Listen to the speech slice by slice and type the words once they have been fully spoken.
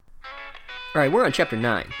All right, we're on chapter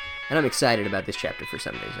 9, and I'm excited about this chapter for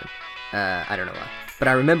some reason. I don't know why. But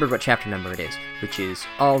I remembered what chapter number it is, which is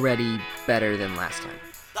already better than last time.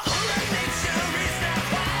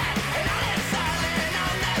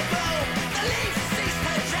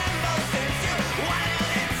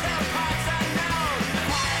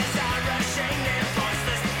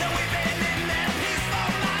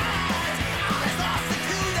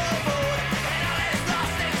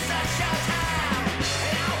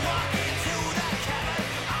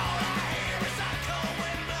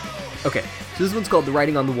 Okay, so this one's called The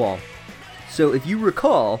Writing on the Wall. So if you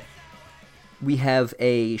recall, we have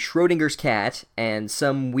a Schrodinger's cat and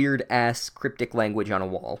some weird-ass cryptic language on a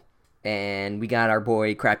wall. And we got our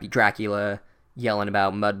boy Crappy Dracula yelling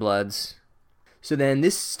about mudbloods. So then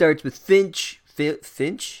this starts with Filch?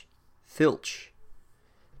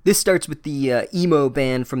 This starts with the emo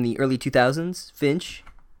band from the early 2000s, Finch.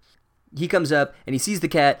 He comes up and he sees the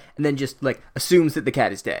cat and then just, assumes that the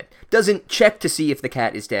cat is dead. Doesn't check to see if the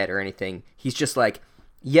cat is dead or anything. He's just like,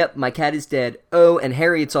 yep, my cat is dead. Oh, and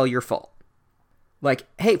Harry, it's all your fault.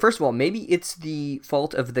 Hey, first of all, maybe it's the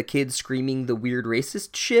fault of the kid screaming the weird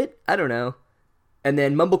racist shit? I don't know. And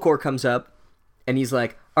then Mumblecore comes up and he's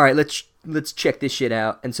like, all right, let's check this shit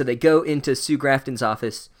out. And so they go into Sue Grafton's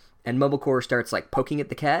office and Mumblecore starts, poking at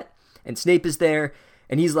the cat. And Snape is there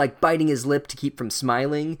and he's, biting his lip to keep from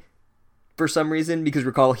smiling for some reason, because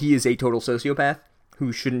recall, he is a total sociopath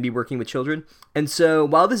who shouldn't be working with children. And so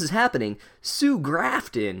while this is happening, Sue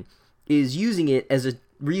Grafton is using it as a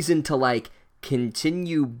reason to,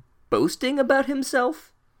 continue boasting about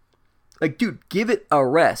himself. Dude, give it a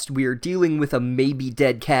rest. We are dealing with a maybe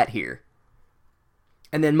dead cat here.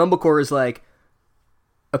 And then Mumblecore is like,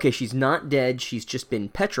 okay, she's not dead, she's just been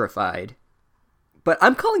petrified. But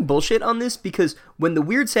I'm calling bullshit on this because when the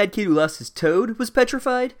weird sad kid who lost his toad was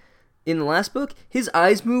petrified in the last book, his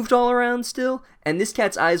eyes moved all around still, and this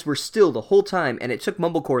cat's eyes were still the whole time, and it took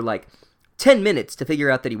Mumblecore 10 minutes to figure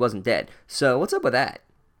out that he wasn't dead. So what's up with that?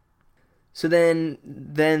 So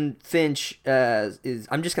then Finch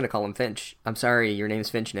I'm just going to call him Finch. I'm sorry, your name's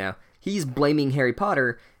Finch now. He's blaming Harry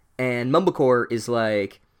Potter, and Mumblecore is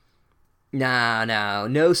like,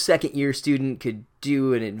 no second-year student could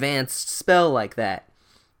do an advanced spell like that,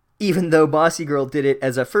 even though Bossy Girl did it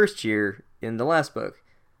as a first year in the last book.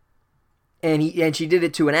 And she did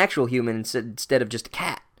it to an actual human instead of just a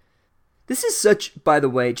cat. This is by the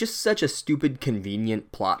way, just such a stupid,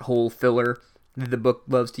 convenient plot hole filler that the book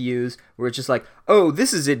loves to use, where it's just like, oh,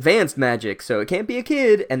 this is advanced magic, so it can't be a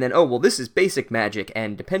kid, and then, oh, well, this is basic magic,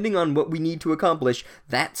 and depending on what we need to accomplish,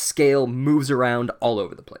 that scale moves around all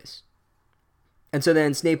over the place. And so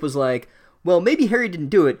then Snape was like, well, maybe Harry didn't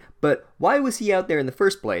do it, but why was he out there in the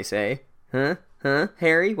first place, eh? Huh?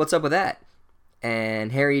 Harry? What's up with that?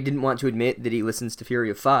 And Harry didn't want to admit that he listens to Fury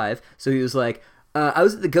of 5, so he was like, I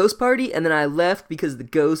was at the ghost party, and then I left because the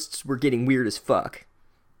ghosts were getting weird as fuck.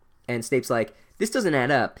 And Snape's like, this doesn't add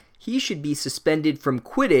up. He should be suspended from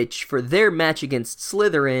Quidditch for their match against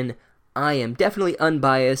Slytherin. I am definitely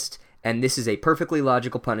unbiased, and this is a perfectly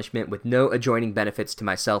logical punishment with no adjoining benefits to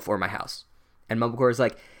myself or my house. And Mumblecore is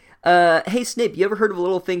like, hey Snape, you ever heard of a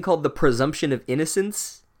little thing called the presumption of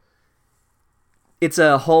innocence? It's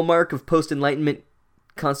a hallmark of post-Enlightenment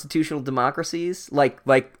constitutional democracies, like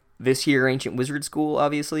this here ancient wizard school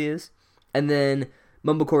obviously is. And then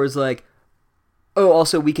Mumblecore is like, oh,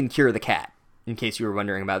 also we can cure the cat, in case you were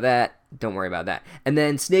wondering about that. Don't worry about that. And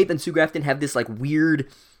then Snape and Sue Grafton have this weird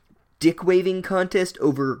dick-waving contest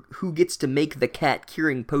over who gets to make the cat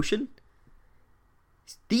curing potion.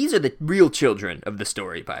 These are the real children of the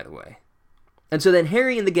story, by the way. And so then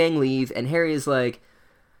Harry and the gang leave, and Harry is like,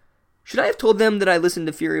 should I have told them that I listened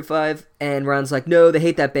to Fury of 5? And Ron's like, no, they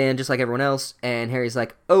hate that band just like everyone else. And Harry's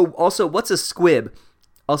like, oh, also, what's a squib?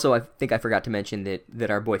 Also, I think I forgot to mention that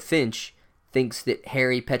our boy Finch thinks that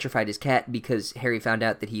Harry petrified his cat because Harry found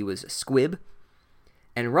out that he was a squib.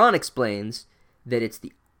 And Ron explains that it's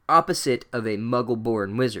the opposite of a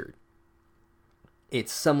muggle-born wizard.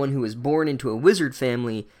 It's someone who is born into a wizard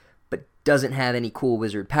family but doesn't have any cool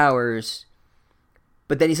wizard powers.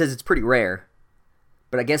 But then he says it's pretty rare.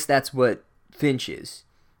 But I guess that's what Finch is.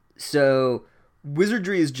 So,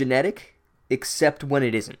 wizardry is genetic, except when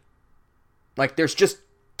it isn't. There's just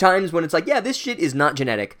times when it's like, yeah, this shit is not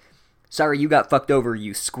genetic. Sorry, you got fucked over,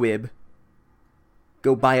 you squib.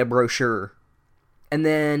 Go buy a brochure. And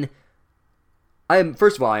then,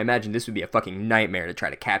 first of all, I imagine this would be a fucking nightmare to try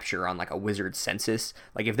to capture on, a wizard census.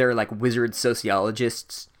 If there are, wizard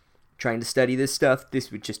sociologists trying to study this stuff,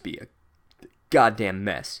 this would just be a goddamn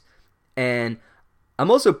mess. And I'm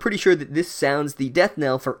also pretty sure that this sounds the death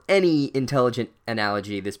knell for any intelligent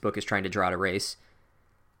analogy this book is trying to draw to race.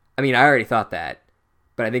 I mean, I already thought that,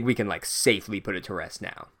 but I think we can, like, safely put it to rest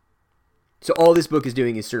now. So all this book is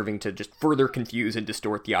doing is serving to just further confuse and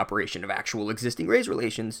distort the operation of actual existing race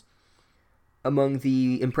relations among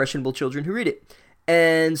the impressionable children who read it.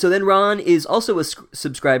 And so then Ron is also a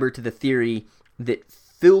subscriber to the theory that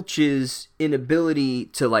Filch's inability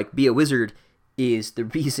to, like, be a wizard is the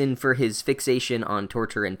reason for his fixation on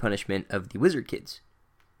torture and punishment of the wizard kids.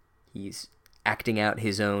 He's acting out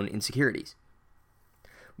his own insecurities.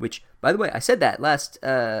 Which, by the way, I said that last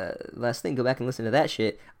thing. Go back and listen to that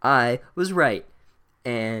shit. I was right.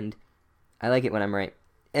 And I like it when I'm right.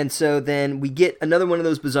 And so then we get another one of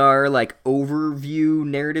those bizarre, like, overview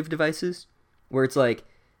narrative devices where it's like,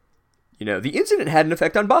 you know, the incident had an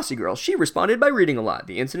effect on Bossy Girl. She responded by reading a lot.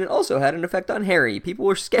 The incident also had an effect on Harry. People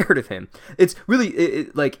were scared of him. It's really,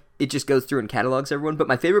 it just goes through and catalogs everyone. But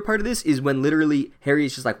my favorite part of this is when literally Harry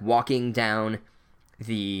is just, like, walking down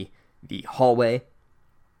the hallway.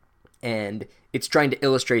 And it's trying to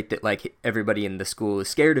illustrate that, like, everybody in the school is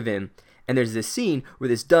scared of him. And there's this scene where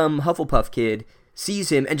this dumb Hufflepuff kid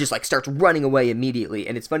sees him and just, like, starts running away immediately.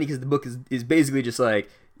 And it's funny because the book is basically just like,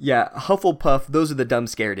 yeah, Hufflepuff, those are the dumb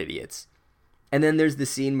scared idiots. And then there's the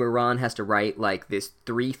scene where Ron has to write, like, this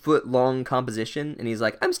 3-foot-long composition. And he's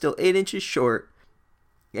like, I'm still 8 inches short.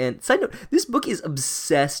 And side note, this book is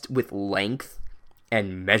obsessed with length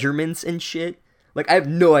and measurements and shit. Like, I have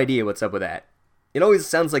no idea what's up with that. It always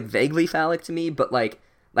sounds, like, vaguely phallic to me, but, like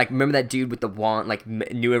remember that dude with the wand, like,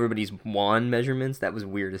 knew everybody's wand measurements? That was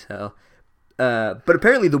weird as hell. But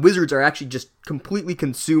apparently the wizards are actually just completely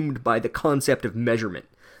consumed by the concept of measurement.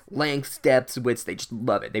 Lengths, depths, widths, they just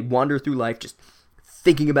love it. They wander through life just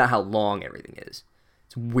thinking about how long everything is.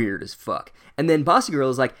 It's weird as fuck. And then Bossy Girl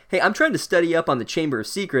is like, hey, I'm trying to study up on the Chamber of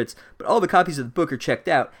Secrets, but all the copies of the book are checked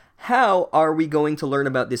out. How are we going to learn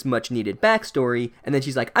about this much-needed backstory? And then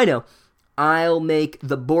she's like, I know. I'll make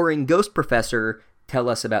the boring ghost professor tell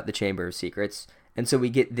us about the Chamber of Secrets. And so we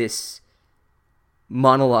get this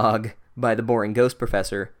monologue by the boring ghost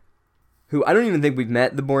professor, who I don't even think we've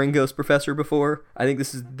met the boring ghost professor before. I think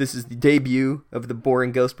this is the debut of the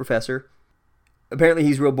boring ghost professor. Apparently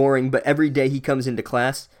he's real boring, but every day he comes into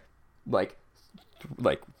class, like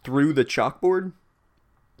through the chalkboard.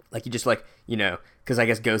 Like, he just, like, you know, because I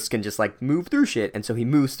guess ghosts can just, like, move through shit, and so he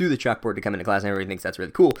moves through the chalkboard to come into class, and everybody thinks that's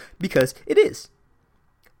really cool, because it is.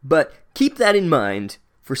 But keep that in mind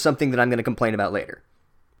for something that I'm going to complain about later.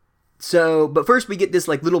 So, but first we get this,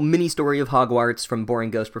 like, little mini-story of Hogwarts from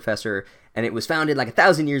Boring Ghost Professor, and it was founded, like,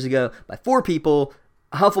 1,000 years ago by 4 people,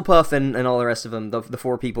 Hufflepuff and all the rest of them, the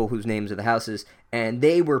 4 people whose names are the houses, and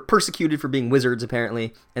they were persecuted for being wizards,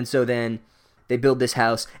 apparently, and so then they build this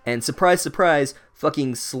house, and surprise, surprise,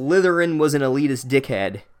 fucking Slytherin was an elitist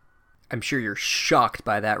dickhead. I'm sure you're shocked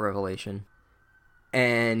by that revelation.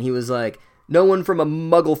 And he was like, no one from a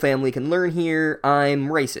Muggle family can learn here, I'm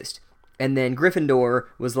racist. And then Gryffindor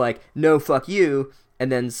was like, no, fuck you, and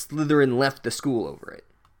then Slytherin left the school over it.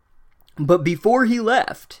 But before he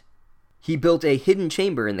left, he built a hidden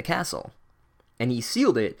chamber in the castle, and he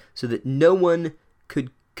sealed it so that no one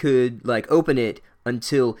could like, open it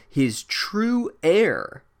until his true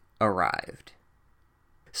heir arrived.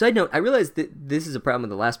 Side note, I realized that this is a problem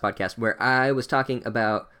with the last podcast where I was talking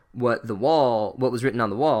about what was written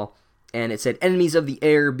on the wall, and it said, enemies of the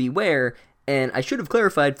heir beware, and I should have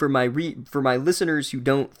clarified for my listeners who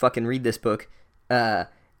don't fucking read this book,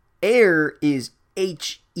 heir is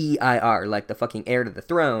H-E-I-R, like the fucking heir to the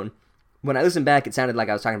throne. When I listened back, it sounded like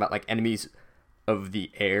I was talking about, like, enemies of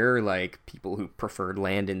the air, like people who preferred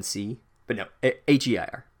land and sea. But no,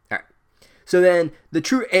 H-E-I-R. Alright. So then, the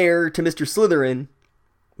true heir to Mr. Slytherin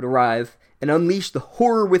would arrive and unleash the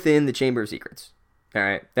horror within the Chamber of Secrets.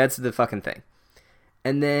 Alright, that's the fucking thing.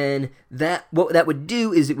 And then, what that would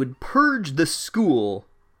do is it would purge the school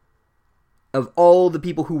of all the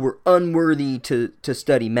people who were unworthy to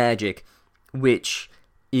study magic, which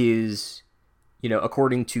is, you know,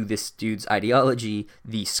 according to this dude's ideology,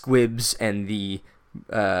 the squibs and the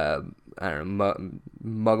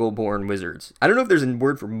Muggle-born wizards. I don't know if there's a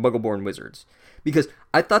word for Muggle-born wizards, because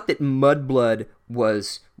I thought that Mudblood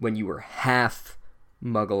was when you were half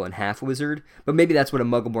Muggle and half wizard, but maybe that's what a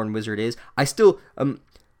Muggle-born wizard is. I'm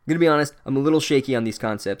gonna be honest, I'm a little shaky on these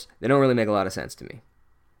concepts. They don't really make a lot of sense to me.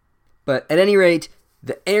 But at any rate,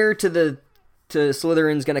 the heir to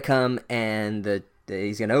Slytherin's gonna come, and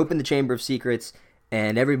he's gonna open the Chamber of Secrets,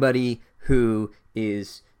 and everybody who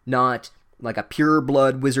is not like a pure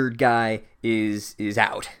blood wizard guy is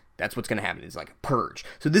out. That's what's gonna happen. It's like a purge.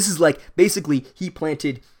 So this is like, basically, he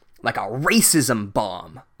planted like a racism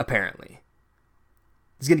bomb, apparently.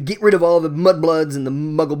 He's gonna get rid of all the mudbloods and the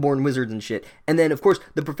muggle-born wizards and shit. And then, of course,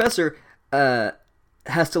 the professor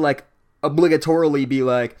has to like obligatorily be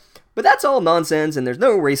like, but that's all nonsense, and there's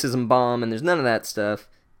no racism bomb, and there's none of that stuff,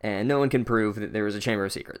 and no one can prove that there was a Chamber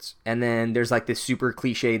of Secrets. And then there's like this super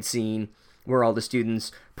cliched scene where all the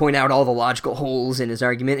students point out all the logical holes in his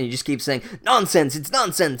argument, and he just keeps saying, nonsense, it's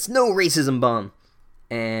nonsense, no racism bomb.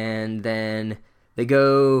 And then they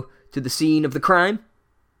go to the scene of the crime.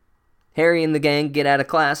 Harry and the gang get out of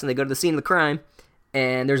class, and they go to the scene of the crime,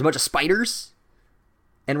 and there's a bunch of spiders,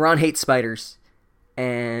 and Ron hates spiders.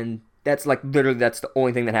 And that's like, literally, that's the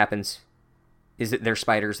only thing that happens, is that they're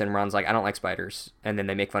spiders, and Ron's like, I don't like spiders. And then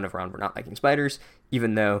they make fun of Ron for not liking spiders,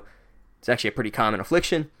 even though it's actually a pretty common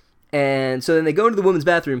affliction. And so then they go into the woman's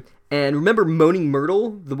bathroom, and remember Moaning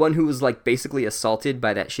Myrtle, the one who was like basically assaulted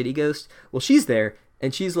by that shitty ghost? Well, she's there,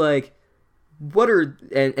 and she's like, what are,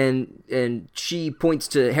 and she points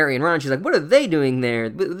to Harry and Ron, she's like, what are they doing there?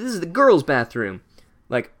 This is the girls' bathroom.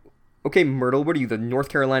 Like, okay, Myrtle, what are you, the North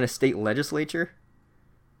Carolina State Legislature?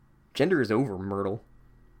 Gender is over, Myrtle.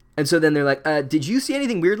 And so then they're like, did you see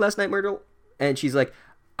anything weird last night, Myrtle? And she's like,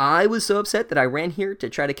 I was so upset that I ran here to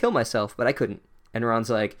try to kill myself, but I couldn't. And Ron's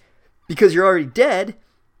like, because you're already dead.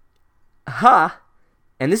 Ha!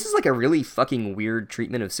 And this is like a really fucking weird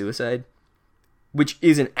treatment of suicide, which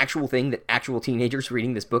is an actual thing that actual teenagers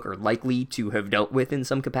reading this book are likely to have dealt with in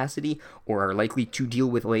some capacity, or are likely to deal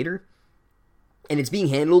with later. And it's being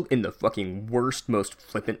handled in the fucking worst, most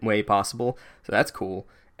flippant way possible, so that's cool.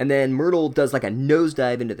 And then Myrtle does like a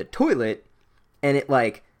nosedive into the toilet, and it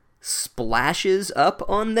like splashes up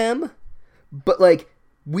on them, but like,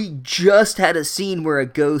 we just had a scene where a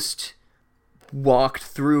ghost walked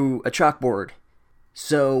through a chalkboard.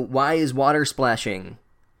 So why is water splashing?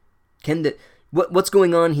 What's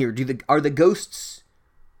going on here? Are the ghosts,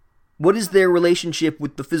 what is their relationship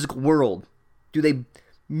with the physical world? Do they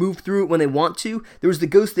move through it when they want to? There was the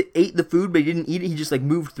ghost that ate the food, but he didn't eat it, he just like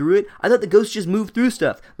moved through it. I thought the ghosts just moved through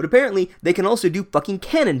stuff, but apparently they can also do fucking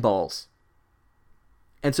cannonballs.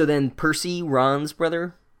 And so then Percy, Ron's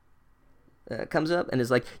brother, comes up and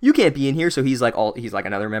is like, you can't be in here. So he's like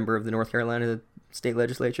another member of the North Carolina State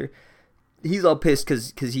Legislature. He's all pissed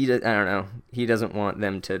because I don't know, he doesn't want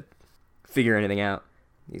them to figure anything out.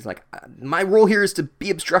 He's like, my role here is to be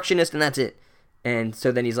obstructionist, and that's it. And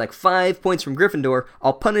so then he's like, 5 points from Gryffindor,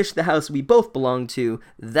 I'll punish the house we both belong to,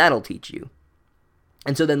 that'll teach you.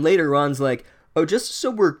 And so then later Ron's like, oh, just so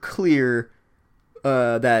we're clear,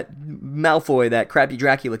 that Malfoy, that crappy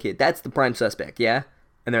Dracula kid, that's the prime suspect, yeah?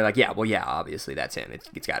 And they're like, yeah, well, yeah, obviously, that's him.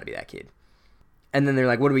 It's got to be that kid. And then they're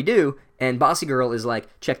like, what do we do? And Bossy Girl is like,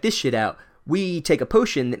 check this shit out. We take a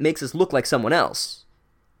potion that makes us look like someone else,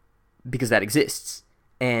 because that exists.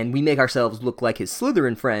 And we make ourselves look like his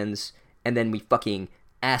Slytherin friends, and then we fucking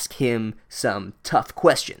ask him some tough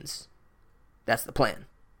questions. That's the plan.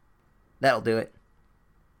 That'll do it.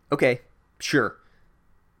 Okay, sure.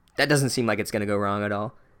 That doesn't seem like it's going to go wrong at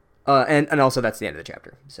all. And also that's the end of the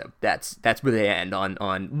chapter. So that's where they end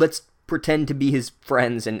on let's pretend to be his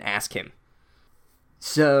friends and ask him.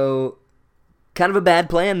 So kind of a bad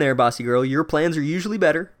plan there, Bossy Girl. Your plans are usually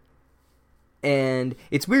better. And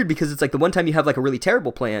it's weird because it's like the one time you have like a really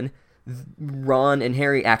terrible plan, Ron and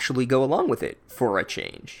Harry actually go along with it for a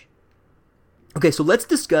change. Okay, so let's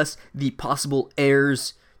discuss the possible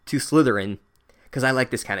heirs to Slytherin, because I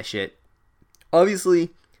like this kind of shit. Obviously,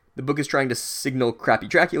 the book is trying to signal crappy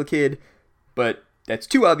Dracula kid, but that's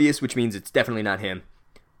too obvious, which means it's definitely not him.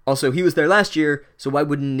 Also, he was there last year, so why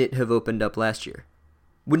wouldn't it have opened up last year?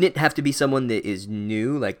 Wouldn't it have to be someone that is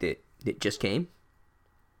new, like that just came?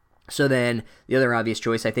 So then, the other obvious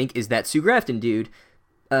choice, I think, is that Sue Grafton dude,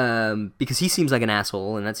 because he seems like an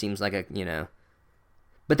asshole, and that seems like a, you know...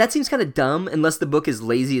 But that seems kind of dumb, unless the book is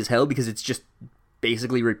lazy as hell, because it's just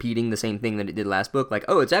basically repeating the same thing that it did last book. Like,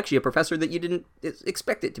 oh, it's actually a professor that you didn't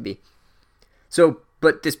expect it to be. So,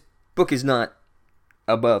 but this book is not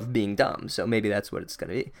above being dumb, so maybe that's what it's going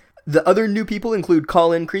to be. The other new people include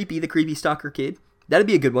Colin Creepy, the creepy stalker kid. That'd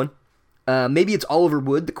be a good one. Maybe it's Oliver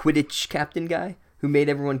Wood, the Quidditch captain guy, who made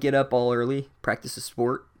everyone get up all early, practice a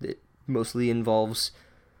sport that mostly involves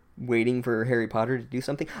waiting for Harry Potter to do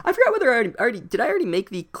something. I forgot whether I already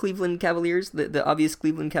make the Cleveland Cavaliers, the obvious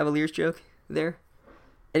Cleveland Cavaliers joke there?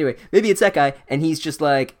 Anyway, maybe it's that guy, and he's just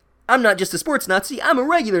like, I'm not just a sports Nazi, I'm a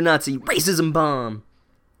regular Nazi, racism bomb.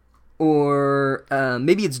 Or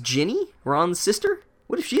maybe it's Ginny, Ron's sister?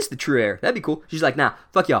 What if she's the true heir? That'd be cool. She's like, nah,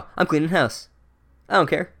 fuck y'all, I'm cleaning house. I don't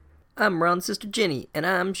care. I'm Ron's sister Ginny, and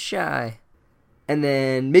I'm shy. And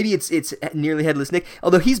then maybe it's Nearly Headless Nick,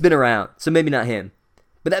 although he's been around, so maybe not him.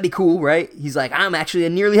 But that'd be cool, right? He's like, I'm actually a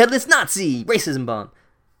nearly headless Nazi, racism bomb.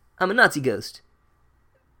 I'm a Nazi ghost.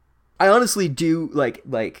 I honestly do, like,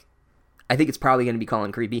 I think it's probably going to be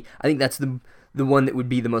Colin Creepy. I think that's the one that would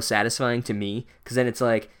be the most satisfying to me, because then it's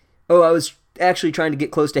like, oh, I was actually trying to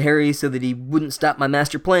get close to Harry so that he wouldn't stop my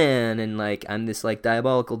master plan, and like I'm this like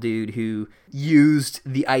diabolical dude who used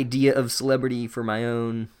the idea of celebrity for my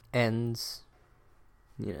own ends.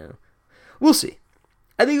 You know, we'll see.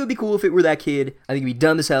 I think it would be cool if it were that kid. I think it'd be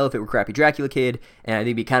dumb as hell if it were Crappy Dracula Kid, and I think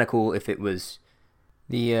it'd be kind of cool if it was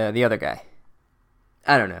the other guy.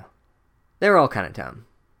 I don't know. They're all kind of dumb.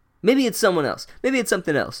 Maybe it's someone else. Maybe it's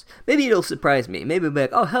something else. Maybe it'll surprise me. Maybe it'll be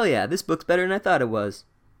like, oh hell yeah, this book's better than I thought it was.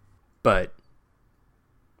 But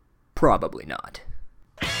probably not.